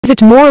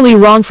it morally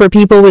wrong for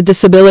people with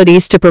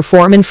disabilities to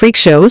perform in freak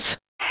shows?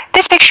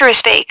 This picture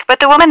is fake, but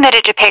the woman that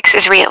it depicts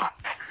is real.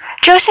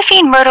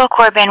 Josephine Myrtle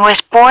Corbin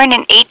was born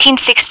in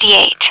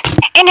 1868.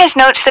 In his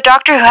notes, the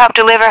doctor who helped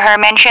deliver her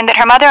mentioned that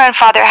her mother and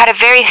father had a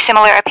very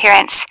similar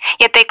appearance,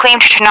 yet they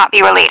claimed to not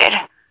be related.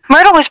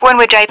 Myrtle was born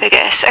with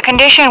dipagus, a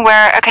condition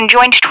where a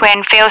conjoined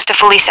twin fails to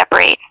fully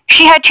separate.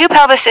 She had 2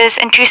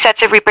 pelvises and 2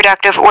 sets of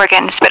reproductive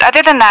organs, but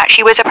other than that,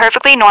 she was a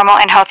perfectly normal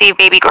and healthy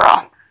baby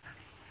girl.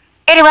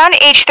 At around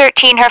age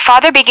 13, her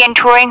father began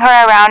touring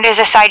her around as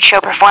a sideshow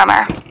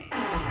performer.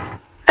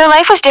 Though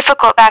life was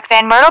difficult back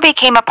then, Myrtle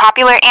became a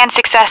popular and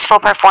successful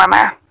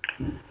performer.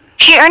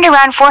 She earned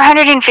around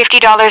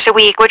 $450 a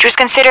week, which was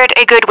considered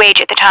a good wage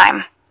at the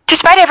time.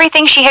 Despite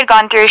everything she had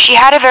gone through, she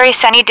had a very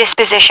sunny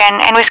disposition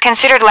and was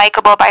considered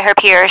likable by her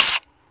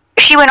peers.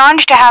 She went on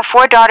to have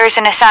 4 daughters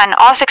and a son,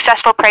 all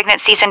successful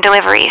pregnancies and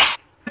deliveries.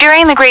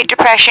 During the Great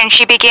Depression,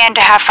 she began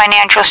to have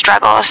financial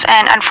struggles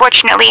and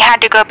unfortunately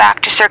had to go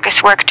back to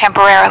circus work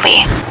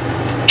temporarily.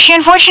 She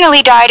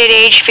unfortunately died at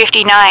age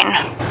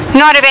 59.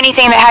 Not of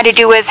anything that had to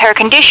do with her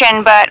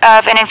condition, but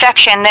of an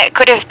infection that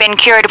could have been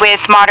cured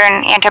with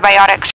modern antibiotics.